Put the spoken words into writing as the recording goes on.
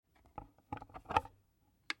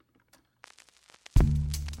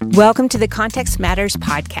Welcome to the Context Matters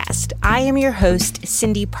podcast. I am your host,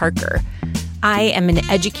 Cindy Parker. I am an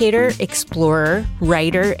educator, explorer,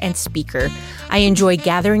 writer, and speaker. I enjoy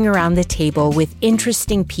gathering around the table with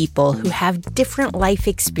interesting people who have different life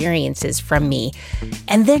experiences from me.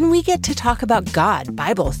 And then we get to talk about God,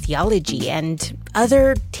 Bible, theology, and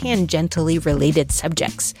other tangentially related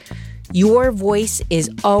subjects. Your voice is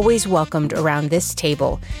always welcomed around this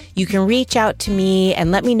table. You can reach out to me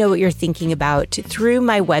and let me know what you're thinking about through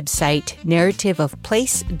my website,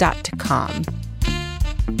 narrativeofplace.com.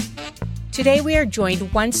 Today, we are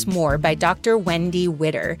joined once more by Dr. Wendy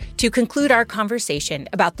Widder to conclude our conversation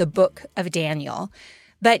about the book of Daniel.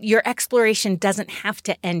 But your exploration doesn't have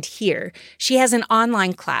to end here. She has an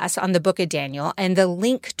online class on the book of Daniel, and the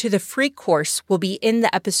link to the free course will be in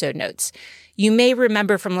the episode notes. You may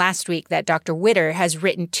remember from last week that Dr. Widder has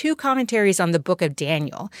written 2 commentaries on the book of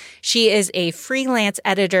Daniel. She is a freelance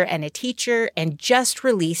editor and a teacher and just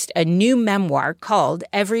released a new memoir called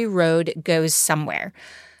Every Road Goes Somewhere.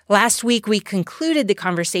 Last week, we concluded the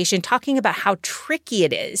conversation talking about how tricky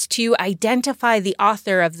it is to identify the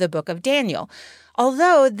author of the book of Daniel,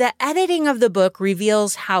 although the editing of the book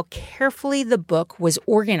reveals how carefully the book was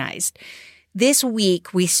organized. This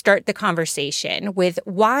week, we start the conversation with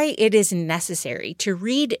why it is necessary to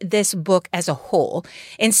read this book as a whole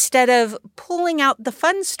instead of pulling out the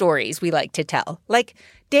fun stories we like to tell, like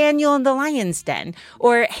Daniel in the Lion's Den,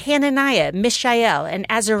 or Hananiah, Mishael, and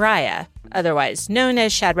Azariah, otherwise known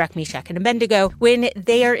as Shadrach, Meshach, and Abednego, when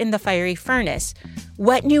they are in the fiery furnace.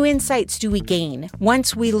 What new insights do we gain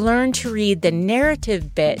once we learn to read the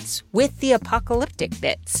narrative bits with the apocalyptic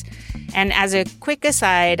bits? And as a quick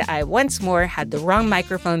aside, I once more had the wrong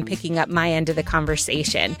microphone picking up my end of the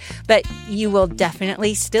conversation, but you will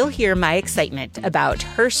definitely still hear my excitement about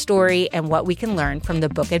her story and what we can learn from the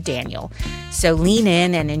book of Daniel. So lean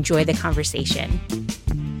in and enjoy the conversation.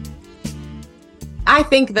 I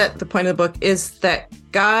think that the point of the book is that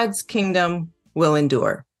God's kingdom will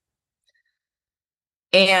endure.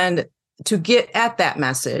 And to get at that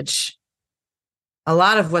message, a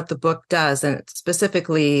lot of what the book does, and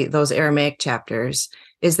specifically those Aramaic chapters,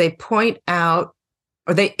 is they point out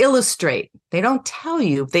or they illustrate. They don't tell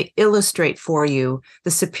you, they illustrate for you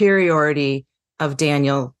the superiority of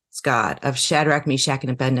Daniel's God, of Shadrach, Meshach,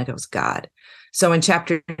 and Abednego's God. So in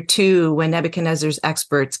chapter 2, when Nebuchadnezzar's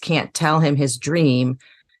experts can't tell him his dream,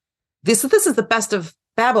 this is the best of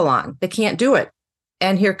Babylon. They can't do it.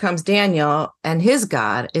 And here comes Daniel, and his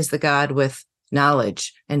God is the God with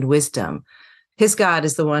knowledge and wisdom. His God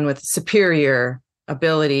is the one with superior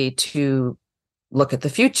ability to look at the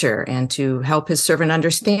future and to help his servant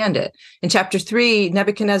understand it. In chapter 3,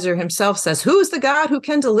 Nebuchadnezzar himself says, "Who's the God who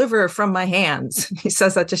can deliver from my hands?" He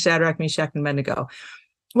says that to Shadrach, Meshach, and Abednego.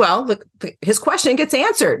 Well, his question gets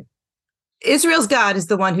answered. Israel's God is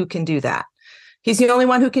the one who can do that. He's the only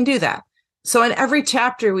one who can do that. So in every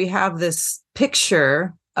chapter, we have this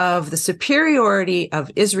picture of the superiority of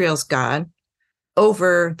Israel's God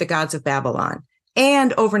over the gods of Babylon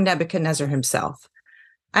and over Nebuchadnezzar himself.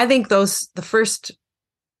 I think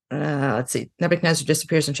Nebuchadnezzar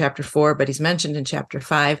disappears in chapter 4, but he's mentioned in chapter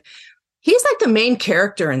 5. He's like the main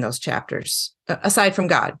character in those chapters, aside from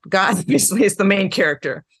God. God obviously is the main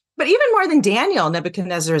character. But even more than Daniel,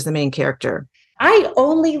 Nebuchadnezzar is the main character. I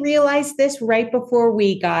only realized this right before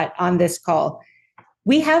we got on this call.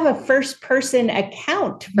 We have a first-person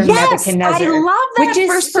account from Nebuchadnezzar. I love that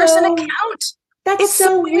first-person account. That's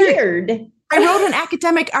so weird. I wrote an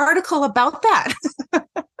academic article about that.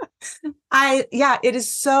 It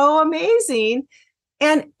is so amazing.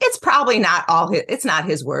 And it's probably not it's not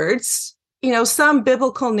his words. Some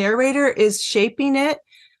biblical narrator is shaping it.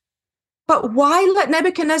 But why let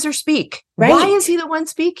Nebuchadnezzar speak? Right. Why is he the one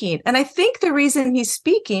speaking? And I think the reason he's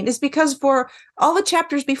speaking is because for all the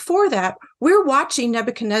chapters before that, we're watching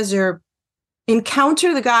Nebuchadnezzar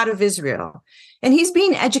encounter the God of Israel, and he's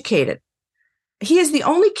being educated. He is the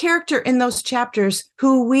only character in those chapters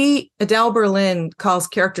who Adele Berlin calls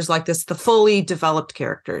characters like this, the fully developed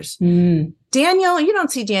characters. Daniel, you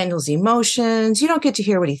don't see Daniel's emotions. You don't get to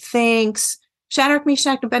hear what he thinks. Shadrach,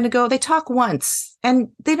 Meshach, and Abednego, they talk once and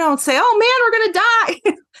they don't say, "Oh man, we're going to die."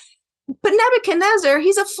 But Nebuchadnezzar,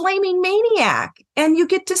 he's a flaming maniac, and you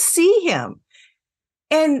get to see him.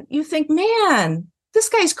 And you think, man, this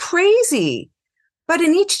guy's crazy. But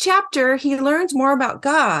in each chapter, he learns more about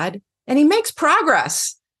God and he makes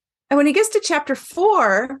progress. And when he gets to chapter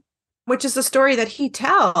 4, which is the story that he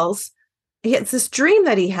tells, it's this dream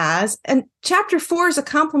that he has. And chapter 4 is a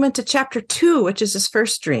complement to chapter 2, which is his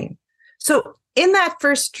first dream. So in that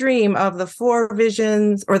first dream of the 4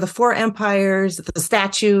 visions or the 4 empires, the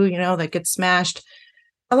statue, that gets smashed,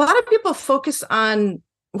 a lot of people focus on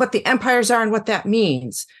what the empires are and what that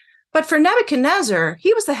means. But for Nebuchadnezzar,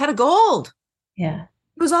 he was the head of gold. Yeah.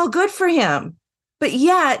 It was all good for him. But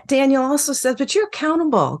yet, Daniel also says, but you're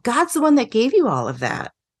accountable. God's the one that gave you all of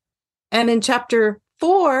that. And in chapter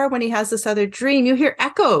 4, when he has this other dream, you hear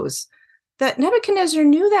echoes that Nebuchadnezzar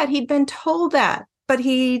knew that. He'd been told that, but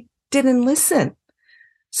he didn't listen.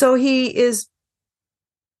 So he is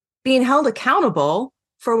being held accountable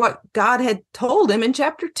for what God had told him in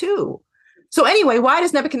chapter 2. So anyway, why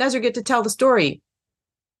does Nebuchadnezzar get to tell the story?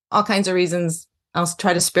 All kinds of reasons. I'll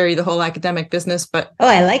try to spare you the whole academic business, but... Oh,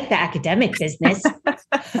 I like the academic business.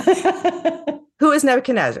 Who is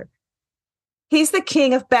Nebuchadnezzar? He's the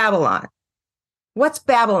king of Babylon. What's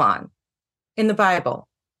Babylon in the Bible?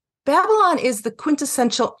 Babylon is the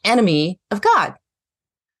quintessential enemy of God.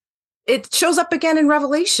 It shows up again in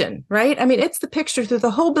Revelation, right? I mean, it's the picture through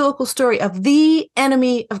the whole biblical story of the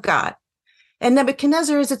enemy of God. And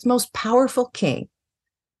Nebuchadnezzar is its most powerful king.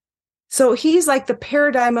 So he's like the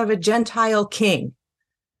paradigm of a Gentile king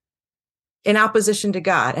in opposition to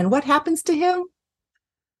God. And what happens to him?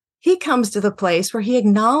 He comes to the place where he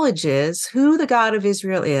acknowledges who the God of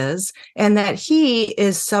Israel is and that he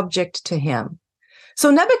is subject to him.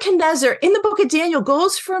 So Nebuchadnezzar in the book of Daniel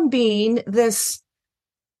goes from being this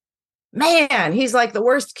man, he's like the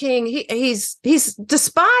worst king. He's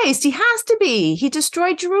despised. He has to be. He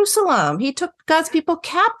destroyed Jerusalem. He took God's people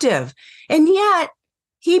captive. And yet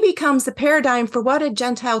he becomes the paradigm for what a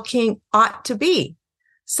Gentile king ought to be.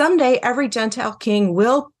 Someday, every Gentile king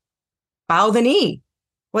will bow the knee,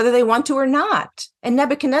 whether they want to or not. And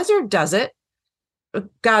Nebuchadnezzar does it.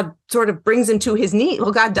 God sort of brings him to his knees.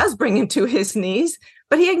 Well, God does bring him to his knees,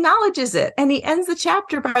 but he acknowledges it. And he ends the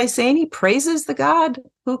chapter by saying he praises the God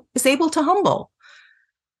who is able to humble.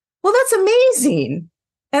 Well, that's amazing.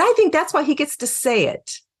 And I think that's why he gets to say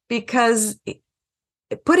it, because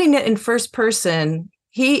putting it in first person,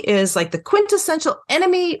 he is like the quintessential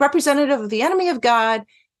enemy, representative of the enemy of God.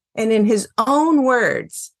 And in his own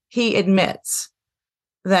words, he admits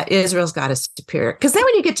that Israel's God is superior. Because then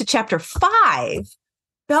when you get to chapter 5,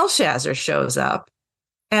 Belshazzar shows up.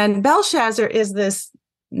 And Belshazzar is this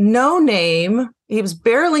no name. He was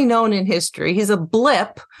barely known in history. He's a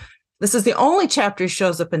blip. This is the only chapter he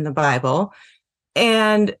shows up in the Bible.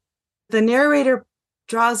 And the narrator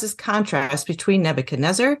draws this contrast between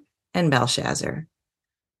Nebuchadnezzar and Belshazzar.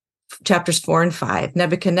 Chapters 4 and 5.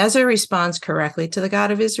 Nebuchadnezzar responds correctly to the God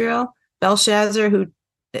of Israel. Belshazzar, who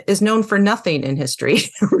is known for nothing in history,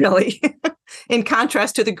 really, in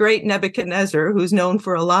contrast to the great Nebuchadnezzar, who's known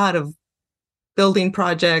for a lot of building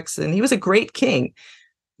projects, and he was a great king.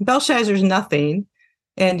 Belshazzar's nothing,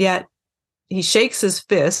 and yet he shakes his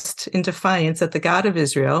fist in defiance at the God of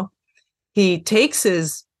Israel. He takes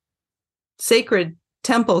his sacred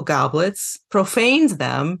temple goblets, profanes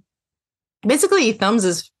them. Basically, he thumbs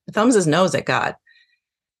his nose at God.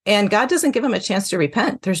 And God doesn't give him a chance to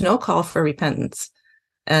repent. There's no call for repentance.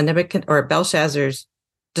 Belshazzar's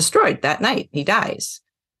destroyed that night. He dies.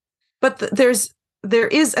 But the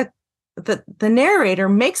narrator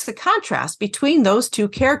makes the contrast between those two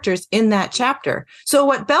characters in that chapter. So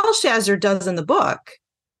what Belshazzar does in the book,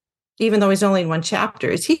 even though he's only in one chapter,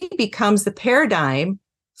 is he becomes the paradigm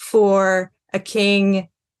for a king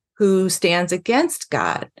who stands against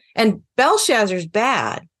God. And Belshazzar's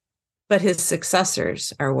bad, but his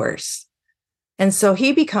successors are worse. And so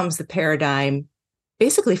he becomes the paradigm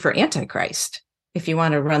basically for Antichrist, if you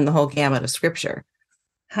want to run the whole gamut of scripture.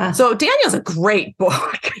 Huh. So Daniel's a great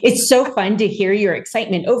book. It's so fun to hear your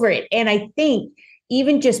excitement over it. And I think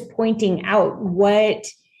even just pointing out what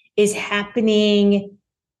is happening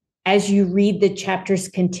as you read the chapters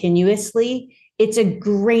continuously, it's a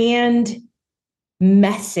grand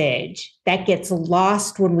message that gets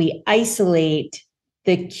lost when we isolate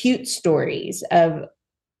the cute stories of,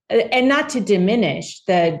 and not to diminish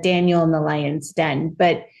the Daniel and the Lion's Den,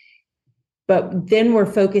 but then we're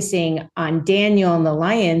focusing on Daniel and the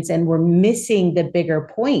lions, and we're missing the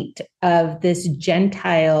bigger point of this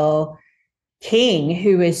Gentile king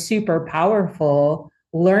who is super powerful,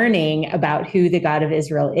 learning about who the God of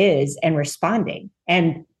Israel is and responding.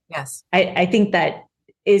 And yes, I think that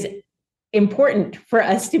is important for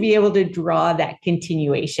us to be able to draw that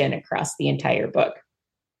continuation across the entire book.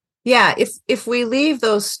 Yeah, if we leave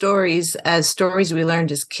those stories as stories we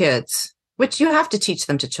learned as kids, which you have to teach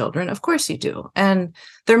them to children, of course you do, and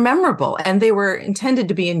they're memorable and they were intended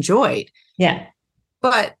to be enjoyed. Yeah.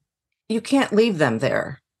 But you can't leave them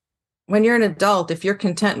there. When you're an adult, if you're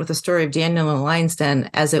content with the story of Daniel and the Lion's Den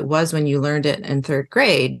as it was when you learned it in third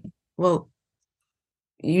grade, well,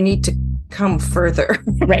 you need to come further.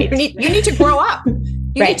 Right. you need to grow up.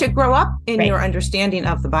 You need to grow up in your understanding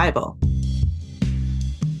of the Bible.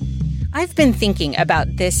 I've been thinking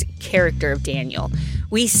about this character of Daniel.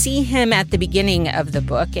 We see him at the beginning of the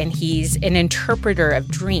book, and he's an interpreter of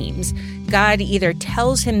dreams. God either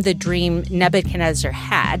tells him the dream Nebuchadnezzar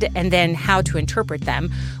had and then how to interpret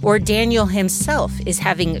them, or Daniel himself is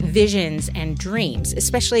having visions and dreams,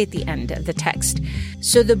 especially at the end of the text.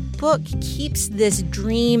 So the book keeps this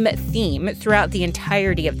dream theme throughout the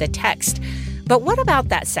entirety of the text. But what about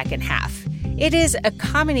that second half? It is a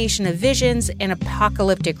combination of visions and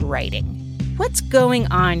apocalyptic writing. What's going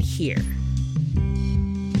on here?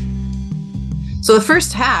 So the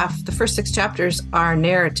first half, the first 6 chapters are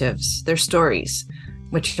narratives. They're stories,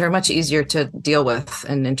 which are much easier to deal with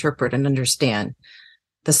and interpret and understand.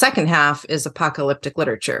 The second half is apocalyptic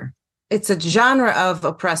literature. It's a genre of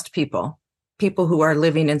oppressed people who are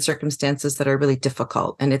living in circumstances that are really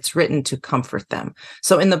difficult, and it's written to comfort them.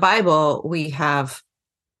 So in the Bible, we have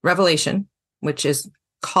Revelation, which is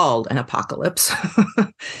called an apocalypse,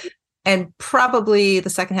 and probably the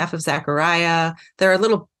second half of Zechariah. There are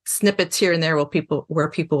little snippets here and there where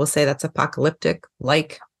people will say that's apocalyptic.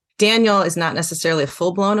 Like Daniel is not necessarily a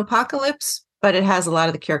full-blown apocalypse, but it has a lot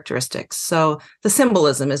of the characteristics. So the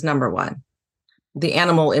symbolism is number one, the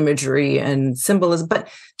animal imagery and symbolism. But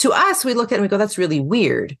to us, we look at it and we go, that's really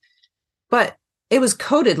weird. But it was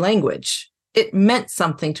coded language. It meant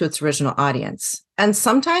something to its original audience. And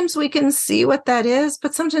sometimes we can see what that is,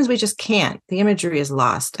 but sometimes we just can't. The imagery is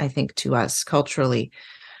lost, I think, to us culturally.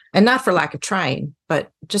 And not for lack of trying,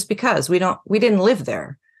 but just because we didn't live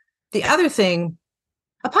there. The other thing,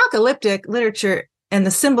 apocalyptic literature and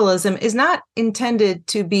the symbolism is not intended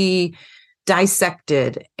to be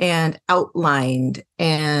dissected and outlined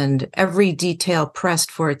and every detail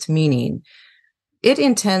pressed for its meaning. It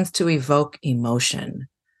intends to evoke emotion.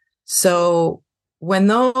 So when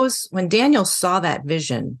Daniel saw that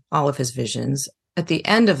vision, all of his visions, at the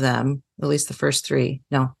end of them, at least the first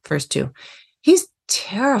 2, he's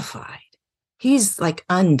terrified. He's like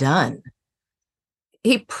undone.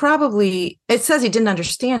 It says he didn't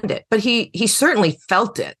understand it, but he certainly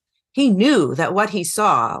felt it. He knew that what he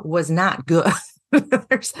saw was not good.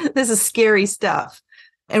 This is scary stuff.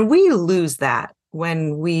 And we lose that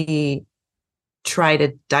when we try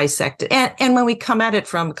to dissect it. And when we come at it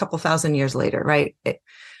from a couple thousand years later, right?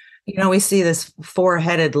 We see this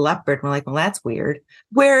 4-headed leopard. And we're like, well, that's weird.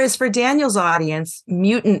 Whereas for Daniel's audience,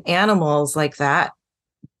 mutant animals like that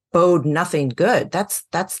bode nothing good. That's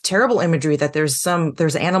terrible imagery, that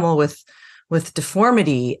there's animal with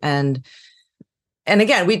deformity. And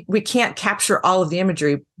again, we can't capture all of the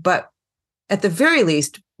imagery, but at the very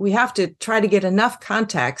least, we have to try to get enough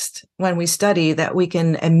context when we study that we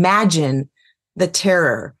can imagine the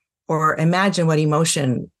terror or imagine what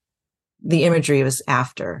emotion the imagery was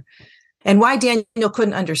after. And why Daniel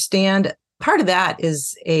couldn't understand, part of that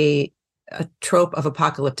is a trope of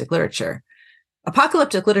apocalyptic literature.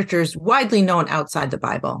 Apocalyptic literature is widely known outside the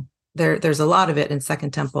Bible. There's a lot of it in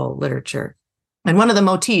Second Temple literature. And one of the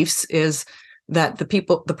motifs is that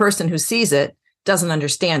the person who sees it doesn't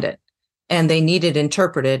understand it, and they need it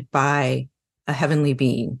interpreted by a heavenly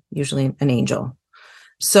being, usually an angel.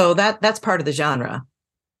 So that's part of the genre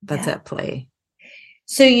that's at play.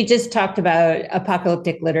 So you just talked about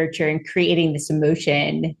apocalyptic literature and creating this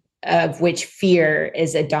emotion of which fear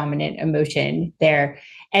is a dominant emotion there.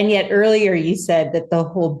 And yet earlier you said that the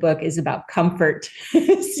whole book is about comfort.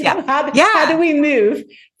 So how do we move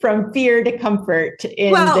from fear to comfort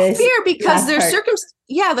in this? Fear, because there's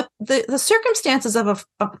the circumstances of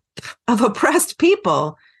oppressed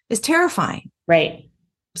people is terrifying. Right.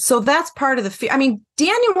 So that's part of the fear. I mean,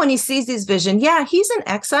 Daniel, when he sees these visions, he's in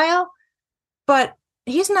exile, but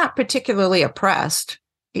he's not particularly oppressed.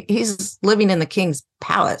 He's living in the king's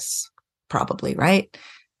palace, probably, right?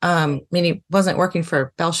 He wasn't working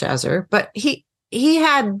for Belshazzar, but he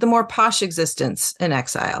had the more posh existence in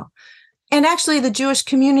exile. And actually, the Jewish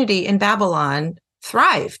community in Babylon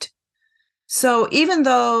thrived. So even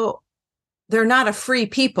though they're not a free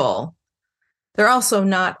people, they're also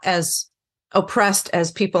not as oppressed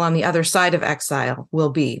as people on the other side of exile will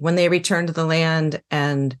be when they return to the land.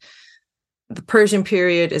 And the Persian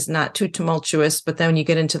period is not too tumultuous, but then when you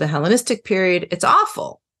get into the Hellenistic period, it's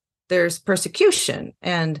awful. There's persecution,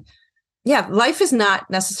 and life is not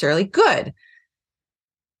necessarily good.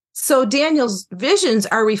 So Daniel's visions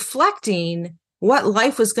are reflecting what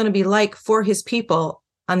life was going to be like for his people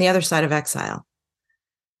on the other side of exile.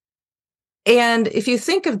 And if you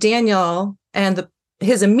think of Daniel and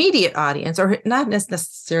his immediate audience, or not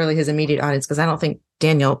necessarily his immediate audience, because I don't think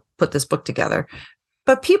Daniel put this book together,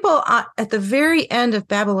 but people at the very end of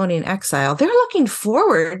Babylonian exile, they're looking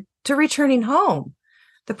forward to returning home.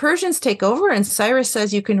 the Persians take over and Cyrus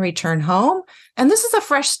says you can return home. And this is a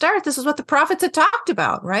fresh start. This is what the prophets had talked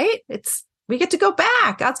about, right? We get to go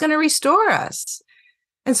back. God's going to restore us.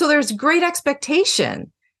 And so there's great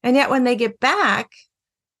expectation. And yet when they get back,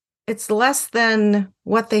 it's less than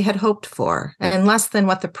what they had hoped for and less than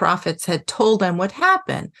what the prophets had told them would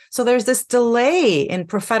happen. So there's this delay in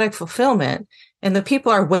prophetic fulfillment, and the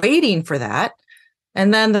people are waiting for that.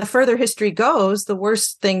 And then the further history goes, the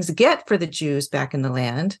worse things get for the Jews back in the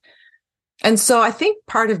land. And so I think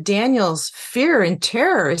part of Daniel's fear and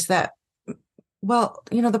terror is that, well,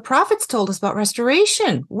 the prophets told us about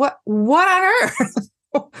restoration. What on earth?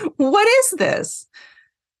 What is this?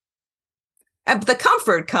 The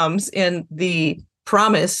comfort comes in the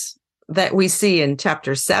promise that we see in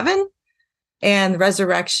chapter 7 and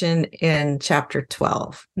resurrection in chapter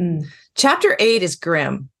 12. Chapter 8 is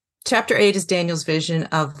grim. Chapter 8 is Daniel's vision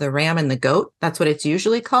of the ram and the goat. That's what it's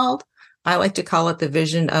usually called. I like to call it the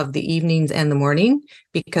vision of the evenings and the morning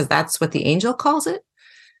because that's what the angel calls it.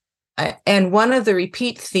 And one of the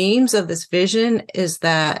repeat themes of this vision is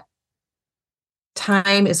that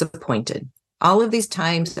time is appointed. All of these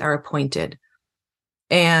times are appointed.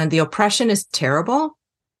 And the oppression is terrible,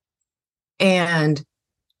 but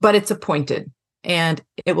it's appointed, and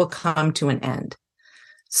it will come to an end.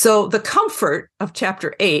 So the comfort of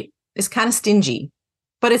chapter 8 is kind of stingy,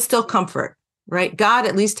 but it's still comfort, right? God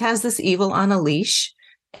at least has this evil on a leash,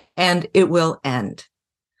 and it will end.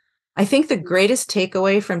 I think the greatest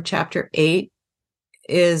takeaway from chapter 8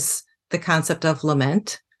 is the concept of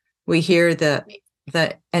lament. We hear the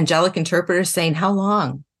angelic interpreter saying, how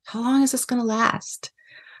long? How long is this going to last?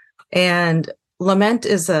 And lament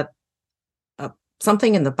is a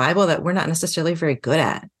something in the Bible that we're not necessarily very good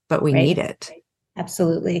at, but we need it.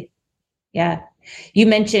 Absolutely. Yeah. You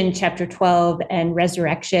mentioned chapter 12 and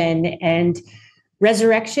resurrection. And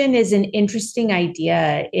resurrection is an interesting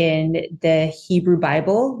idea in the Hebrew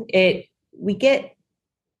Bible. We get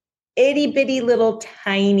itty bitty little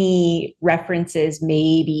tiny references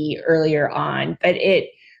maybe earlier on, but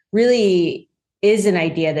it really is an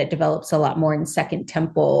idea that develops a lot more in Second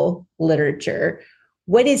Temple literature.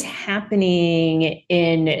 What is happening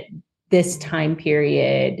in this time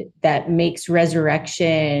period that makes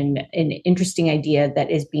resurrection an interesting idea that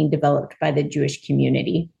is being developed by the Jewish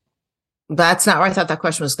community? That's not where I thought that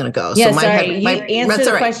question was going to go. Yeah, you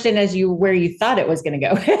answered the question as where you thought it was going to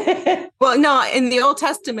go. Well, no, in the Old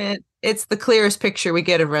Testament, it's the clearest picture we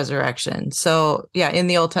get of resurrection. So, yeah, in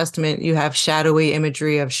the Old Testament, you have shadowy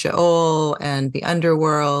imagery of Sheol and the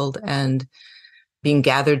underworld and being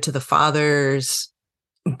gathered to the fathers.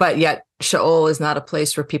 But yet, Sheol is not a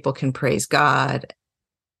place where people can praise God.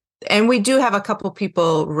 And we do have a couple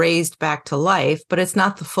people raised back to life, but it's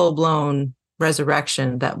not the full-blown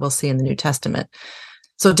resurrection that we'll see in the New Testament.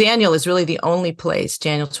 So Daniel is really the only place,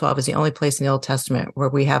 Daniel 12 is the only place in the Old Testament where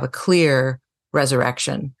we have a clear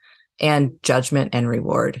resurrection and judgment and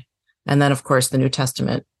reward. And then, of course, the New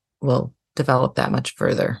Testament will develop that much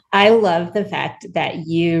further. I love the fact that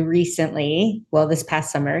you recently, this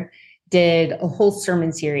past summer, did a whole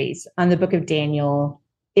sermon series on the book of Daniel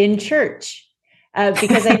in church.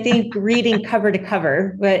 Because I think reading cover to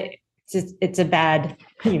cover, but it's a bad,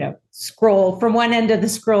 scroll from one end of the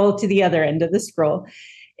scroll to the other end of the scroll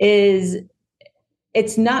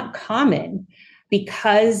it's not common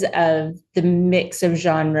because of the mix of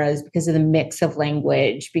genres, because of the mix of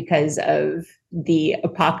language, because of the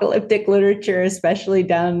apocalyptic literature, especially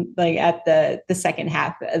down at the second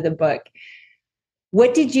half of the book.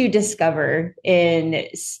 What did you discover in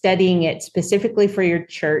studying it specifically for your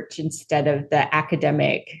church instead of the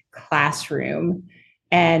academic classroom?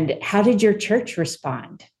 And how did your church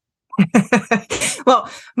respond? Well,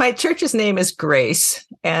 my church's name is Grace,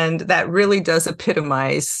 and that really does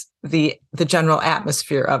epitomize the general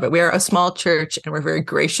atmosphere of it. We are a small church, and we're a very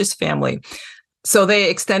gracious family. So they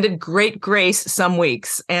extended great grace some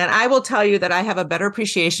weeks. And I will tell you that I have a better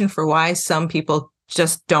appreciation for why some people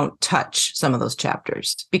just don't touch some of those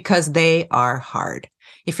chapters, because they are hard.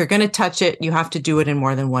 If you're going to touch it, you have to do it in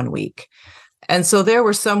more than 1 week. And so there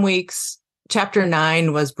were some weeks, chapter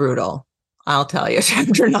 9 was brutal. I'll tell you,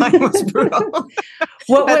 chapter 9 was brutal.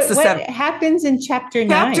 What happens in chapter 9?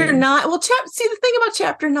 Chapter 9. Well, see, the thing about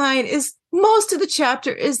chapter 9 is most of the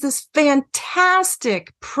chapter is this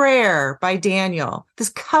fantastic prayer by Daniel, this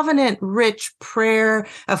covenant-rich prayer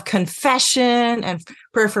of confession and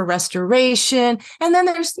prayer for restoration. And then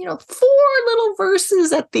there's, 4 little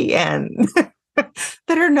verses at the end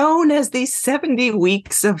that are known as the 70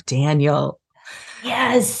 weeks of Daniel.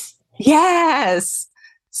 Yes. Yes.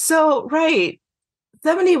 So, right.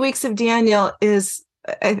 70 weeks of Daniel is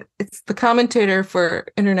it's the commentator for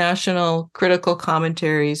International Critical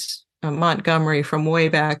Commentaries, Montgomery, from way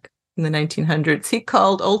back in the 1900s. He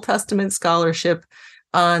called Old Testament scholarship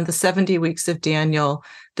on the 70 weeks of Daniel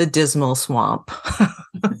the dismal swamp.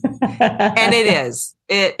 And it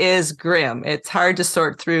is grim. It's hard to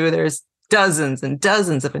sort through. There's dozens and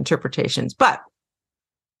dozens of interpretations. But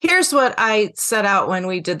here's what I set out when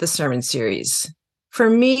we did the sermon series. For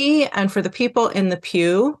me and for the people in the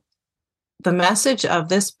pew, the message of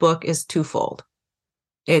this book is twofold.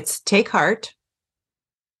 It's take heart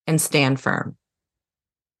and stand firm.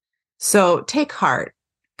 So take heart.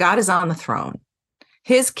 God is on the throne.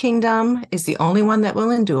 His kingdom is the only one that will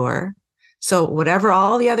endure. So whatever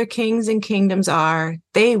all the other kings and kingdoms are,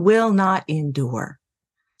 they will not endure.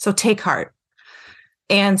 So take heart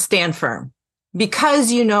and stand firm.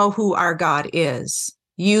 Because you know who our God is,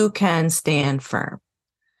 you can stand firm.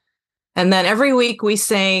 And then every week we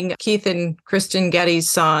sang Keith and Kristen Getty's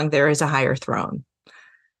song, There is a Higher Throne.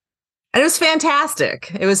 And it was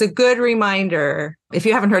fantastic. It was a good reminder. If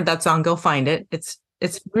you haven't heard that song, go find it. It's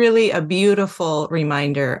really a beautiful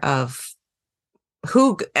reminder of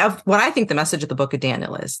what I think the message of the book of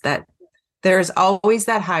Daniel is, that there's always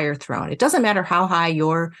that higher throne. It doesn't matter how high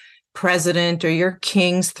your president or your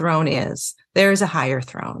king's throne is. There is a higher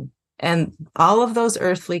throne. And all of those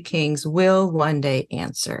earthly kings will one day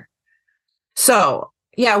answer. So,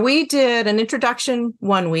 yeah, we did an introduction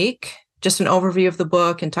one week, just an overview of the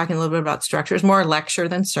book and talking a little bit about structures, more lecture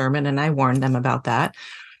than sermon. And I warned them about that.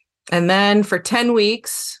 And then for 10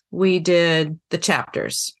 weeks, we did the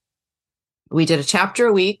chapters. We did a chapter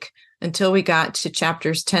a week until we got to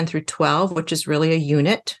chapters 10 through 12, which is really a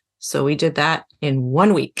unit. So we did that in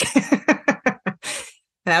 1 week.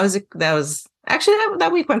 That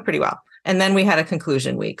week went pretty well. And then we had a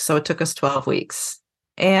conclusion week. So it took us 12 weeks.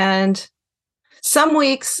 And some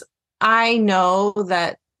weeks I know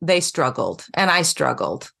that they struggled and I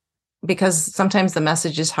struggled because sometimes the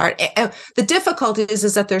message is hard. The difficulty is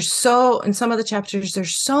that in some of the chapters,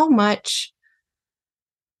 there's so much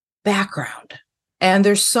background and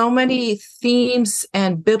there's so many themes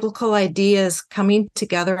and biblical ideas coming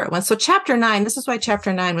together at once. So chapter 9, this is why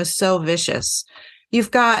chapter 9 was so vicious.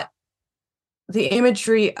 You've got the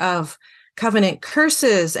imagery of covenant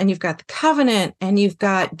curses, and you've got the covenant, and you've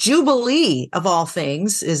got Jubilee of all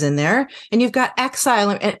things is in there, and you've got exile,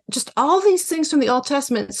 and just all these things from the Old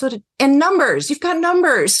Testament. And numbers, you've got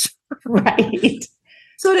numbers. Right.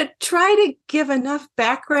 So to try to give enough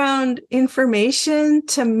background information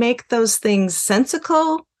to make those things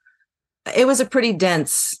sensical, it was a pretty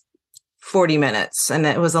dense 40 minutes, and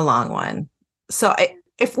it was a long one. So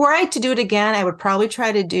if were I to do it again, I would probably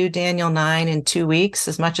try to do Daniel 9 in 2 weeks,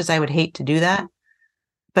 as much as I would hate to do that.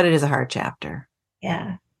 But it is a hard chapter.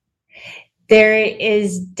 Yeah. There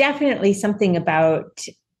is definitely something about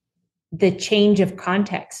the change of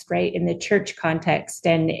context, right? In the church context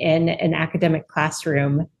and in an academic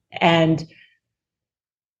classroom, and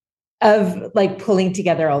of like pulling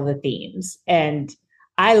together all the themes. And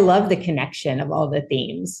I love the connection of all the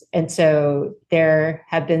themes. And so there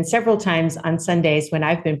have been several times on Sundays when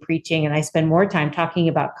I've been preaching and I spend more time talking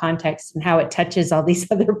about context and how it touches all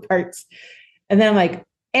these other parts. And then I'm like,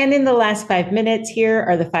 and in the last 5 minutes, here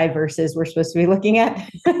are the 5 verses we're supposed to be looking at.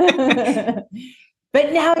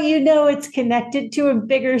 But now you know it's connected to a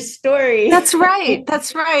bigger story. That's right.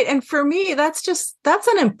 That's right. And for me, that's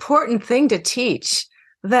an important thing to teach,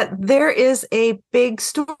 that there is a big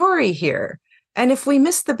story here. And if we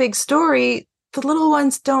miss the big story, the little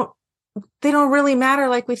ones don't really matter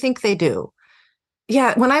like we think they do.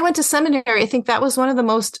 Yeah, when I went to seminary, I think that was one of the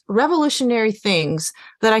most revolutionary things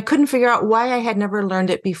that I couldn't figure out why I had never learned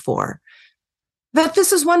it before. That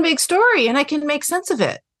this is one big story and I can make sense of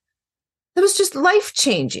it. It was just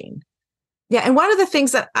life-changing. Yeah, and one of the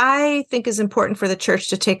things that I think is important for the church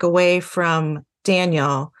to take away from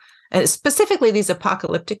Daniel, and specifically these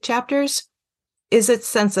apocalyptic chapters, is its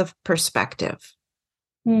sense of perspective.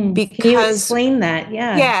 Because, can you explain that?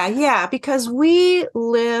 Yeah. Because we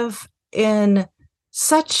live in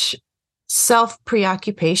such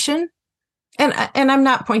self-preoccupation, and I'm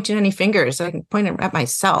not pointing any fingers. I can point at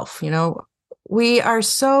myself. You know,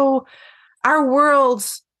 our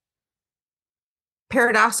worlds,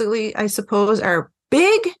 paradoxically, I suppose, are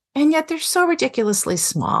big, and yet they're so ridiculously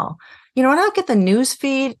small. You know, when I look at the news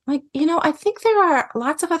feed, I think there are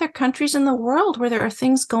lots of other countries in the world where there are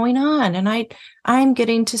things going on. And I'm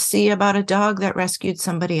getting to see about a dog that rescued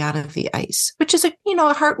somebody out of the ice, which is a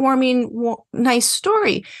heartwarming, nice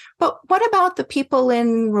story. But what about the people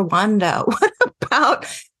in Rwanda?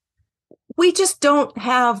 We just don't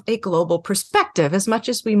have a global perspective as much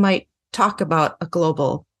as we might talk about a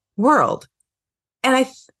global world. And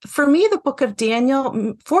for me, the book of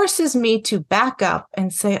Daniel forces me to back up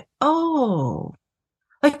and say, oh,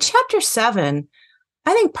 like chapter 7,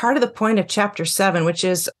 I think part of the point of chapter 7, which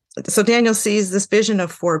is, so Daniel sees this vision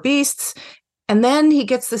of 4 beasts, and then he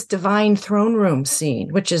gets this divine throne room scene,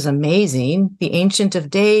 which is amazing. The Ancient of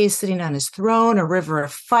Days sitting on his throne, a river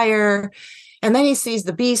of fire. And then he sees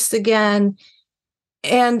the beasts again.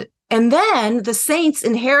 And then the saints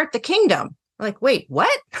inherit the kingdom. Like, wait,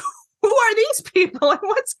 what? Who are these people and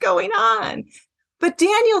what's going on? But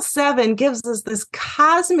Daniel 7 gives us this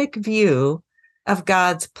cosmic view of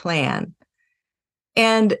God's plan.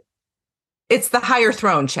 And it's the higher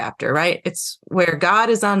throne chapter, right? It's where God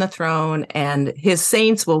is on the throne and his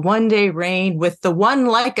saints will one day reign with the one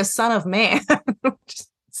like a son of man.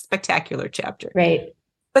 Spectacular chapter. Right.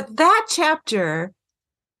 But that chapter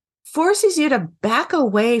forces you to back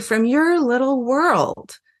away from your little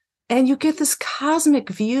world. And you get this cosmic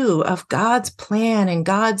view of God's plan and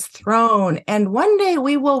God's throne. And one day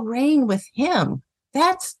we will reign with him.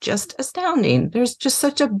 That's just astounding. There's just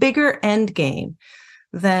such a bigger end game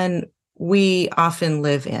than we often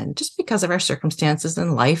live in, just because of our circumstances,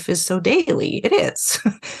 and life is so daily. It is.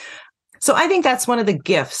 So I think that's one of the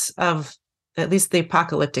gifts of at least the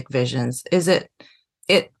apocalyptic visions, is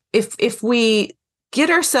if we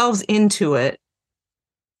get ourselves into it,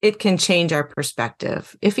 it can change our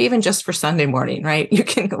perspective. If even just for Sunday morning, right? You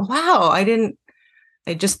can go, wow, I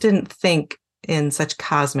just didn't think in such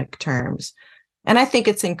cosmic terms. And I think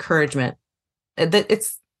it's encouragement. That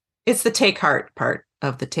it's the take heart part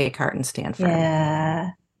of the take heart and stand firm. Yeah.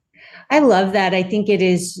 I love that. I think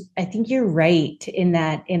you're right in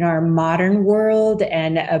that in our modern world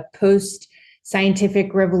and a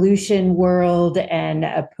post-scientific revolution world and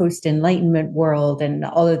a post-enlightenment world and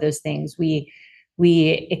all of those things, we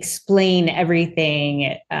explain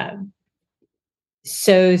everything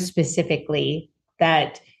so specifically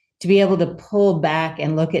that to be able to pull back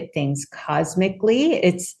and look at things cosmically,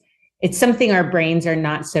 it's something our brains are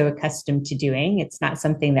not so accustomed to doing. It's not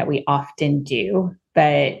something that we often do,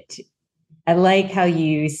 but I like how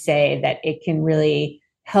you say that it can really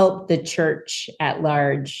help the church at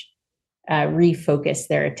large refocus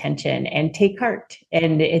their attention and take heart.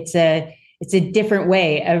 And it's a different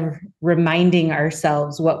way of reminding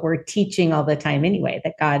ourselves what we're teaching all the time anyway,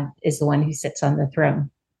 that God is the one who sits on the throne.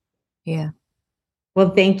 Yeah.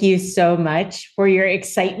 Well, thank you so much for your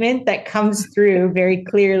excitement that comes through very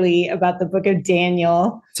clearly about the book of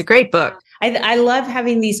Daniel. It's a great book. I love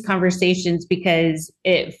having these conversations because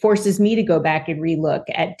it forces me to go back and relook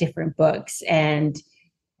at different books and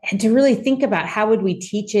to really think about how would we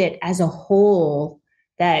teach it as a whole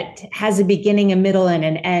that has a beginning, a middle, and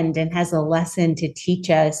an end, and has a lesson to teach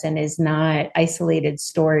us and is not isolated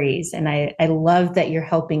stories. And I love that you're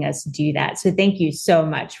helping us do that. So thank you so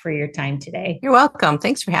much for your time today. You're welcome.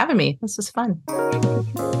 Thanks for having me. This was fun.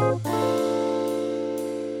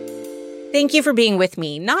 Thank you for being with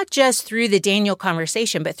me, not just through the Daniel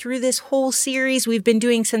conversation, but through this whole series we've been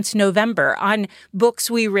doing since November on books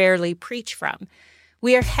we rarely preach from.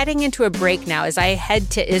 We are heading into a break now as I head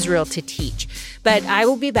to Israel to teach, but I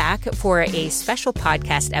will be back for a special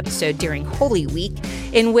podcast episode during Holy Week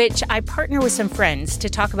in which I partner with some friends to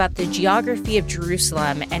talk about the geography of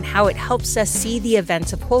Jerusalem and how it helps us see the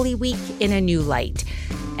events of Holy Week in a new light.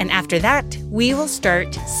 And after that, we will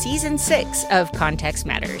start season 6 of Context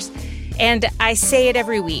Matters. And I say it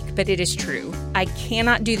every week, but it is true. I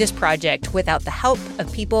cannot do this project without the help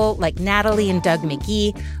of people like Natalie and Doug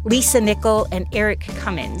McGee, Lisa Nickel, and Eric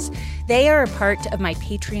Cummins. They are a part of my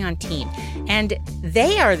Patreon team, and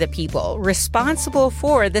they are the people responsible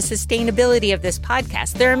for the sustainability of this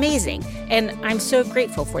podcast. They're amazing, and I'm so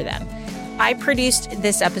grateful for them. I produced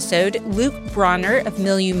this episode. Luke Bronner of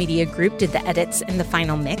Milieu Media Group did the edits and the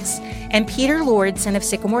final mix, and Peter Lordson of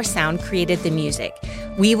Sycamore Sound created the music.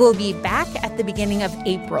 We will be back at the beginning of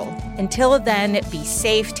April. Until then, be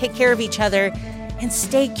safe, take care of each other, and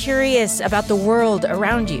stay curious about the world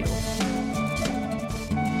around you.